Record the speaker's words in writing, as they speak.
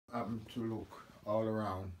important to look all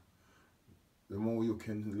around. The more you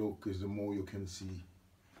can look is the more you can see.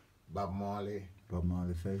 Bob Marley. Bob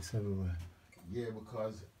Marley face everywhere. Yeah,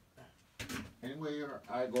 because anywhere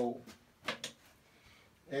I go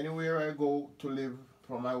to live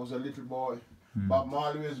from I was a little boy, Bob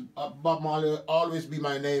Marley always be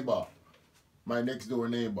my neighbor, my next door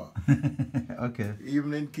neighbor. Okay.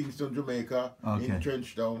 Even in Kingston, Jamaica, in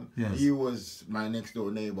Trenchtown, yes. he was my next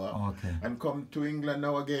door neighbor. Okay. And come to England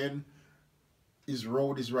now again, his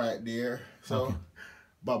road is right there. So okay.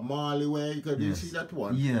 Bob Marley way, you can see that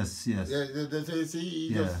one? Yes, yes.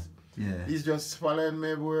 He's just following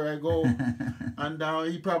me everywhere I go. And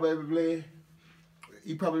he probably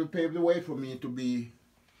paved the way for me to be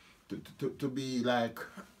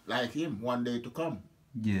like him one day to come.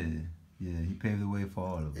 Yeah, he paved the way for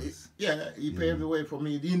all of us. He paved the way for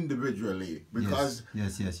me individually because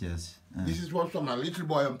yes. This is what from a little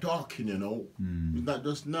boy I'm talking, you know. It's not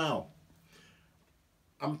just now.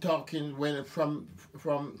 I'm talking when from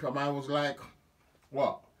I was like,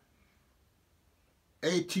 what,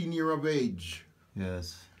 18 years of age.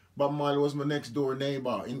 Yes. Bob Marley was my next door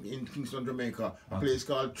neighbor in Kingston, Jamaica, a place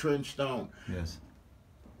called Trenchtown. Yes.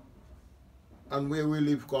 And where we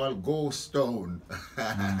live called Ghost Town.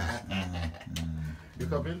 You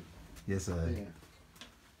coming? Yes, sir. Yeah.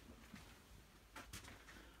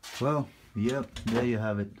 Well, yep, there you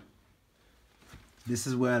have it. This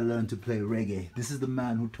is where I learned to play reggae. This is the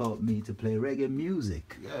man who taught me to play reggae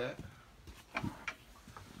music. Yeah.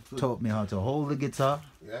 Taught me how to hold the guitar.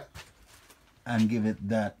 Yeah. And give it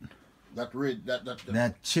that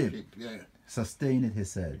chip. Yeah. Sustain it, he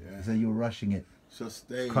said. Yeah. He said you're rushing it.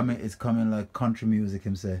 Sustain. It's coming like country music,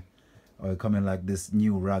 him say. Or coming like this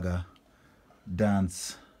new raga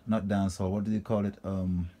dance, not dance hall. What did they call it?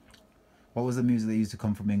 What was the music that used to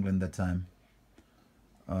come from England that time?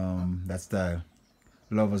 That style.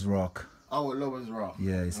 Lovers Rock. Oh, Lovers Rock.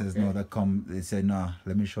 Yeah, he says no. They said nah.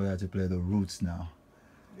 Let me show you how to play the roots now.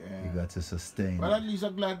 Yeah. You got to sustain. Well, at least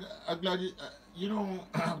I'm glad. You know,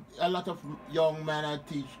 a lot of young men I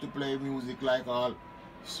teach to play music like all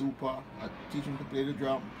super. I teach them to play the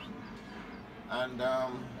drums, and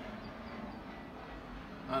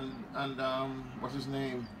what's his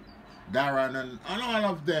name, Darren, and all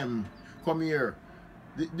of them come here.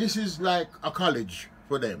 This is like a college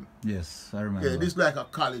for them. Yes, I remember. Yeah, this is like a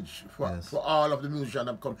college for all of the musicians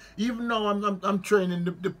that come. Even though I'm training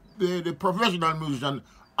the professional musician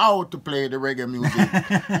how to play the reggae music.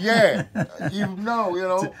 Yeah, even now, you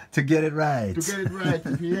know. To get it right. To get it right.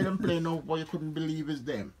 If you hear them play now, boy, you couldn't believe it's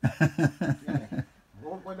them. Yeah.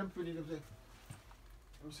 When them finish, them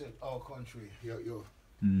say, "Oh, country, yo."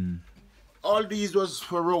 All these was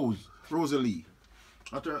for Rosalie,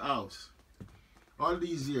 at her house. All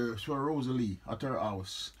these years for Rosalie at her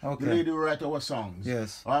house. Okay. The lady who write our songs.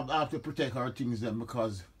 Yes. I have to protect her things then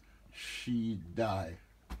because she died.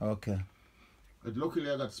 Okay. But luckily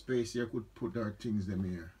I got space here, I could put her things them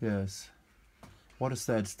here. Yes. What a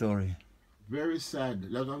sad story. Very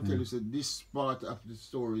sad. Let me tell you, so this part of the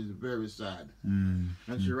story is very sad. And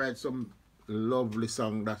she writes some lovely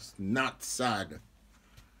song that's not sad.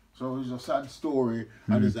 So it's a sad story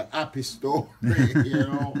and it's a happy story, you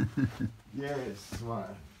know. Yes,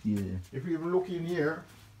 man. Yeah. If you even look in here,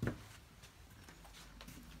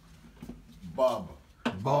 Bob.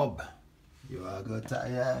 You are go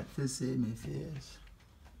tired to see me face.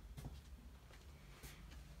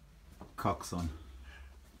 Coxon.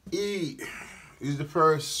 He is the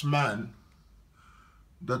first man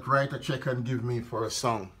that write a check and give me for a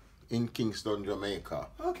song in Kingston, Jamaica.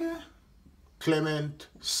 Okay. Clement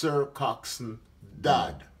Sir Coxon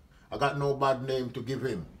Dad. I got no bad name to give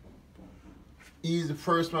him. He's the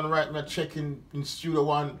first man to write me a check in Studio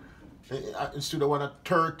One at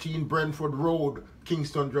 13 Brentford Road,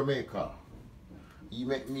 Kingston, Jamaica. He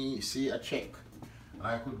made me see a check.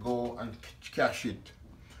 I could go and cash it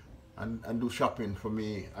and do shopping for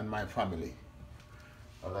me and my family.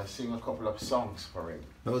 And I sing a couple of songs for him.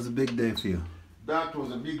 That was a big day for you. That was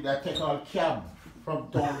a big day. I take all cab from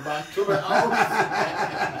town back to my house.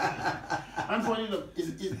 And funny enough,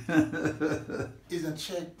 is a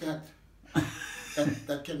check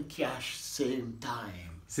that can cash same time.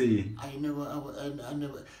 See. I never,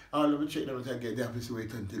 all of the check that I get, they have to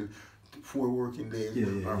wait until 4 working days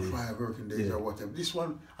or 5 working days or whatever. This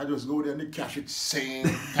one, I just go there and they cash it same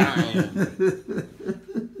time.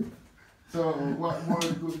 So what more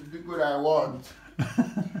good I want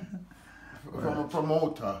from a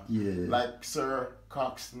promoter like Sir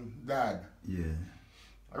Coxon Dad. Yeah.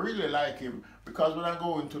 I really like him because when I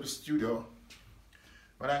go into the studio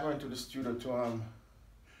to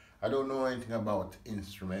I don't know anything about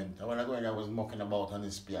instrument. When I was mucking about on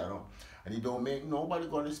this piano, and he don't make nobody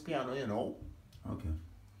go on this piano, you know. Okay.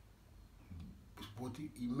 But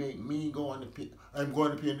he make me go on the piano. I'm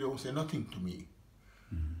going on the piano, they don't say nothing to me.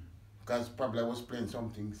 Because probably I was playing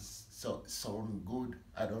something so sound good.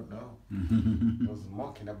 I don't know. I was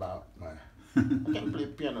mucking about, man. I can play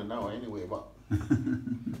piano now anyway, but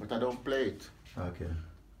I don't play it. Okay.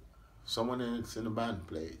 Someone else in the band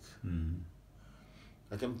play it.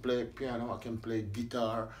 I can play piano, I can play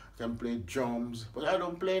guitar, I can play drums, but I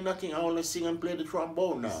don't play nothing. I only sing and play the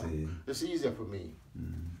trombone now. See. It's easier for me.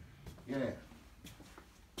 Yeah.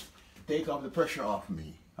 Take off the pressure off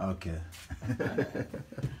me. Okay.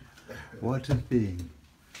 What a thing.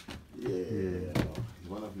 Yeah. It's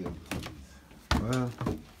one of your things. Well,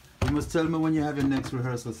 you must tell me when you have your next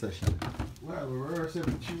rehearsal session. Well, we rehearse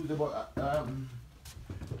every Tuesday, but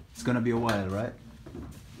It's gonna be a while, right?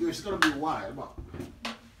 it's gonna be a while, but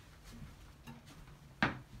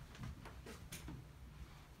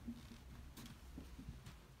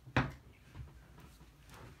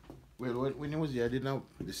well, when I was here, I didn't have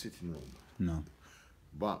the sitting room, No.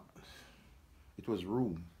 but it was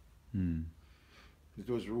room. Hmm. It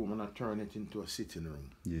was room, and I turned it into a sitting room.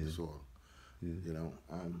 Yeah. So, Yeah. you know,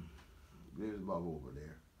 there's Bob over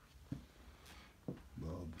there.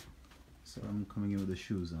 Bob. So I'm coming in with the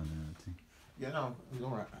shoes on and everything. Yeah, no, it's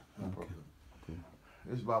all right. No Okay. problem. Cool.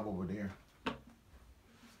 There's Bob over there.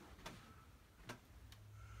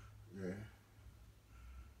 Yeah.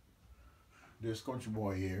 There's Country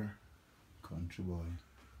Boy here Country boy.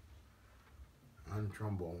 and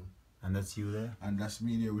trombone. And that's you there? And that's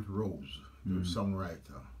me there with Rose, the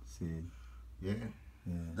songwriter. See. Yeah.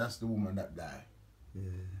 Yeah. That's the woman that died. Yeah.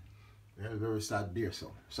 Yeah, very sad dear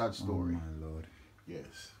song. Sad story. Oh my lord.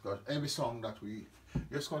 Yes. Because every song that we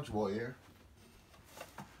there's Country Boy here.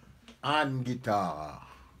 And guitar.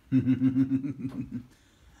 You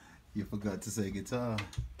forgot to say guitar.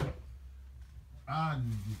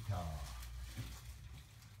 And guitar.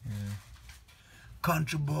 Yeah.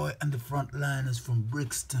 Country boy and the front liners from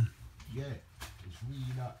Brixton. Yeah. It's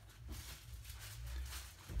really not.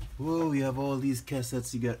 Whoa, you have all these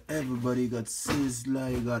cassettes. You got everybody. You got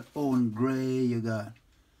Sizzler. You got Owen Gray. You got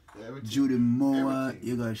Everything. Judy Moore. Everything.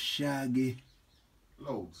 You got Shaggy.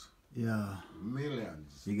 Loads. Yeah.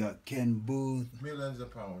 Millions. You got Ken Booth. Millions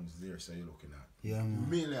of pounds there, so you're looking at. Yeah, man.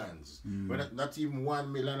 Millions. But not even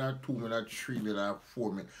 1 million or 2 million or 3 million or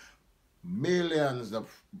 4 million. Millions of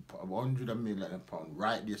 100 million of pounds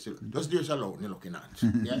right there. So just there's alone you're looking at.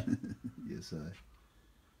 Yeah. Yes, sir.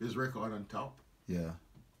 This record on top. Yeah.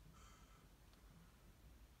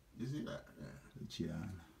 You see that? Yeah.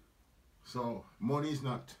 Gian. So money is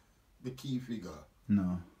not the key figure.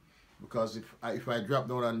 No. Because if I drop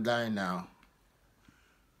down and die now,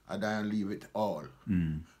 I die and leave it all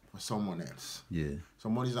for someone else. Yeah. So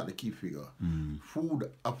money is not the key figure. Food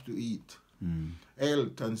up to eat. Mm.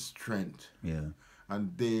 Health and strength. Yeah.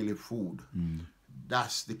 And daily food.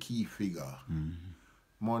 That's the key figure.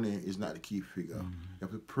 Money is not the key figure. You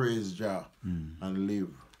have to praise Jah and live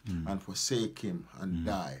and forsake Him and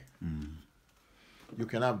die. You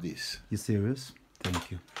can have this. You serious? Thank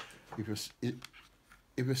you.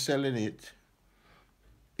 If you're selling it,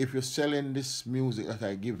 if you're selling this music that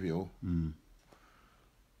I give you,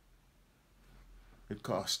 it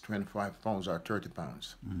costs £25 or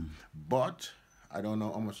 £30. But I don't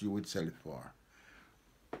know how much you would sell it for.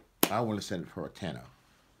 I want to sell it for a tenner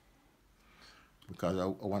because I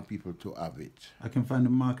want people to have it. I can find a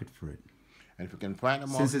market for it. And if you can find a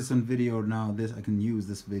market, Since it's on video now, I can use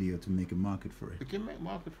this video to make a market for it. you can make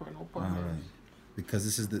market for it, no All problem. right. Because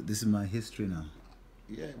this is my history now.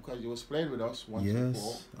 Yeah, because you was playing with us once before.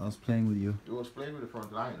 Yes, I was playing with you. You was playing with the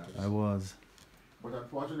front liners. I was. But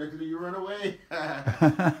unfortunately, you ran away.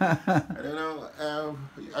 I don't know.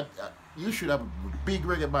 You should have a big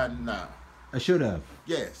reggae band now. I should have.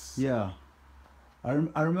 Yes. Yeah. I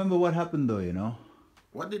remember what happened though, you know.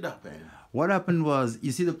 What did happen? What happened was,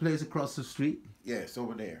 you see the place across the street? Yes,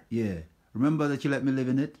 over there. Yeah. Remember that you let me live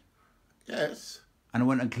in it? Yes. And I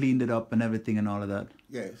went and cleaned it up and everything and all of that.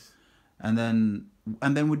 Yes. And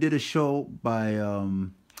then we did a show by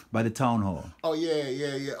the town hall Oh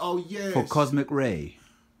yeah. Oh yes. for Cosmic Ray.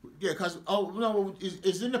 Yeah, cause no,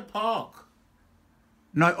 it's in the park.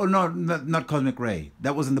 No, not Cosmic Ray.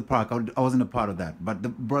 That was in the park. I wasn't a part of that. But the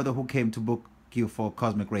brother who came to book you for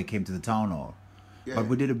Cosmic Ray came to the town hall. Yeah. But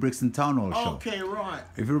we did a Brixton Town Hall show. Okay, right.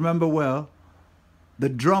 If you remember well, the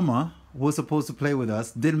drummer who was supposed to play with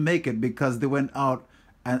us didn't make it because they went out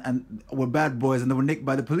and were bad boys and they were nicked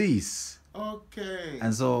by the police. Okay.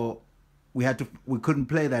 And so we couldn't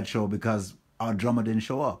play that show because our drummer didn't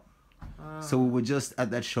show up. So we were just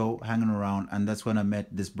at that show hanging around, and that's when I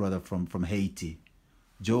met this brother from Haiti,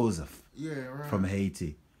 Joseph. Yeah, right. From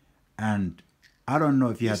Haiti, and I don't know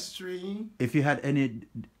if you History. if you had any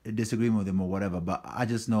disagreement with him or whatever, but I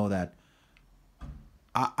just know that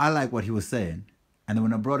I like what he was saying, and then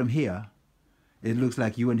when I brought him here, it looks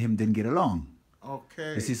like you and him didn't get along.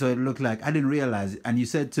 Okay. You see, so it looked like I didn't realize it. And you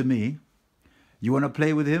said to me, you want to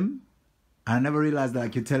play with him? I never realized that,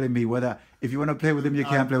 like, you're telling me whether if you want to play with him, you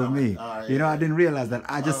can't play with me. You know, I didn't realize that.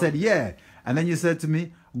 I just said, yeah. And then you said to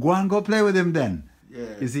me, go and go play with him then. Yeah.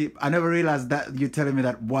 You see, I never realized that you're telling me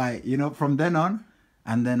that. Why? You know, from then on.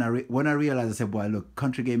 And then when I realized, I said, boy, look,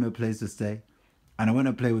 country gave me a place to stay. And I went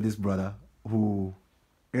to play with this brother who,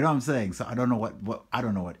 you know what I'm saying? So I don't know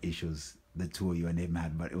what issues the two of you and him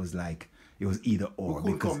had, but it was like, it was either or.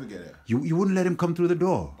 We couldn't because come together. you wouldn't let him come through the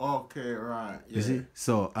door. Okay, right. Yeah. You see?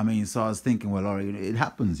 So, I mean, so I was thinking, well, all right, it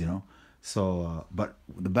happens, you know? So, but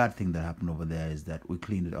the bad thing that happened over there is that we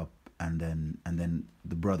cleaned it up, and then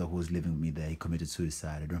the brother who was living with me there, he committed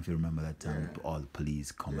suicide. I don't know if you remember that time, Yeah. all the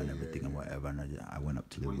police come and everything and whatever, and I went up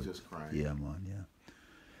to live Police with. just crying. Yeah, man, yeah.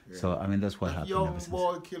 So, I mean, that's what That happened young ever since.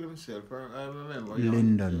 boy killed himself. I remember.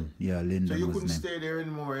 Lyndon, yeah, Lyndon So you was couldn't his name. stay there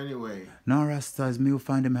anymore anyway. No, Rasta, it's me who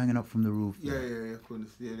find him hanging up from the roof. Yeah, you couldn't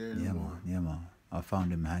stay there Yeah, anymore. man, yeah, man. I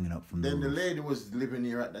found him hanging up from Then the the roof. lady was living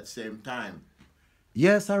here at that same time.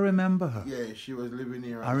 Yes, I remember her. Yeah, she was living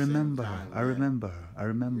here at I the remember same her. time. I remember her. I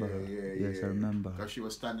remember Yeah, her. yeah, Yes, I remember her. Because she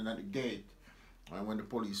was standing at the gate, and when the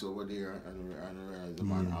police over there, and the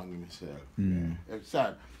man hung himself. Mm. Yeah. It's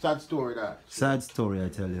sad story that. Sad story, I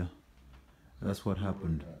tell you. That's what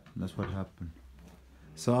happened. That's what happened.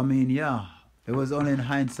 So, I mean, yeah, it was only in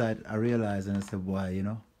hindsight I realized, and I said, boy, you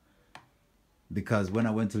know, because when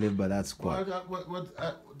I went to live by that squad,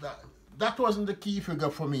 That wasn't the key figure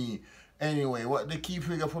for me. Anyway, what the key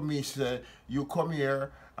figure for me is you come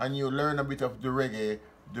here and you learn a bit of the reggae,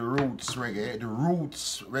 the roots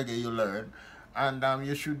reggae you learn, and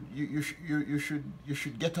you should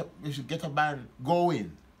get a band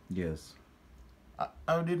going. yes,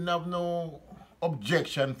 I didn't have no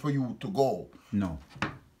objection for you to go, no,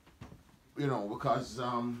 you know, because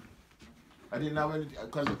I didn't have any,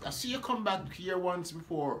 because I see you come back here once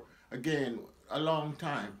before again. A long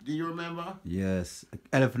time. Do you remember? yes,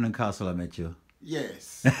 Elephant and Castle, I met you.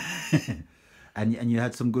 Yes. And you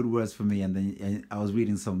had some good words for me, and then I was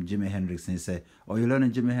reading some Jimi Hendrix, and he said, "Oh, you're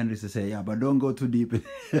learning Jimi Hendrix." I say, "Yeah, but don't go too deep in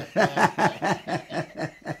it."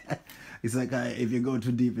 It's like if you go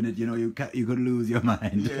too deep in it, you know, you could lose your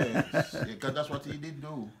mind. Yes, because that's what he did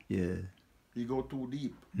do. Yeah. He go too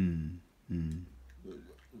deep.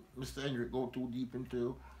 Mr. Hendrick go too deep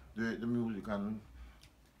into the music and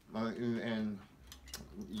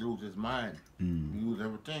he lose his mind. He lose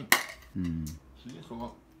everything. See,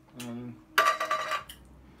 so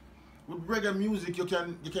with reggae music, you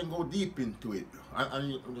can go deep into it,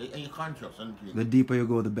 and you're conscious and things. The deeper you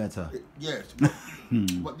go, the better. Yes,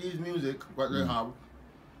 but these music, what they have,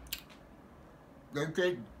 they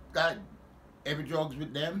take that heavy drugs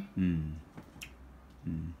with them,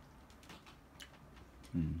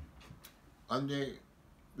 and they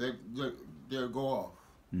go off.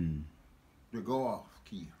 They go off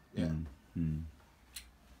key. Yeah.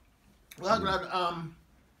 Well,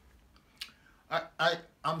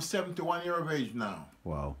 I'm 71 years of age now.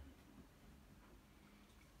 Wow.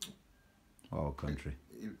 Wow, country.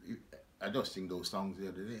 I just sing those songs the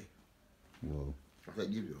other day. Whoa. What I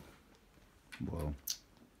give you? Whoa.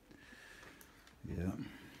 Yeah.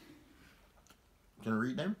 Can you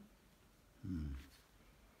read them?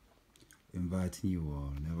 Inviting you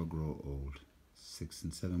all, never grow old. 6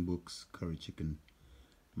 and 7 books, curry chicken,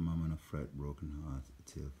 mom and a fret, broken heart,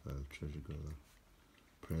 a tear fell, treasure girl.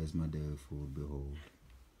 Praise my daily food, behold.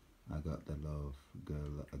 I got the love,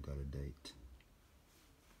 girl, I got a date.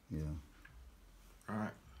 Yeah.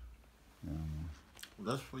 Alright.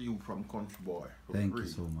 That's for you from Country Boy. Thank you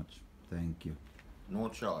so much. Thank you. No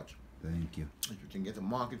charge. Thank you. If you can get a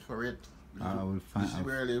market for it, I will find. this is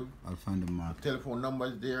where I live. I'll find the market. Telephone number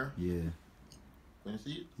is there. Yeah. Can you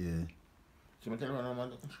see it? Yeah. See my telephone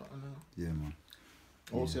number? Yeah, man.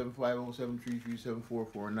 075 073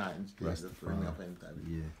 7449. Rasta Just ring me up anytime.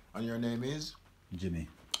 Yeah. And your name is? Jimmy.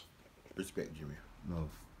 Respect, Jimmy. Love.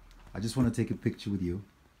 I just want to take a picture with you.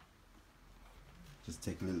 Just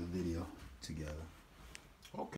take a little video together.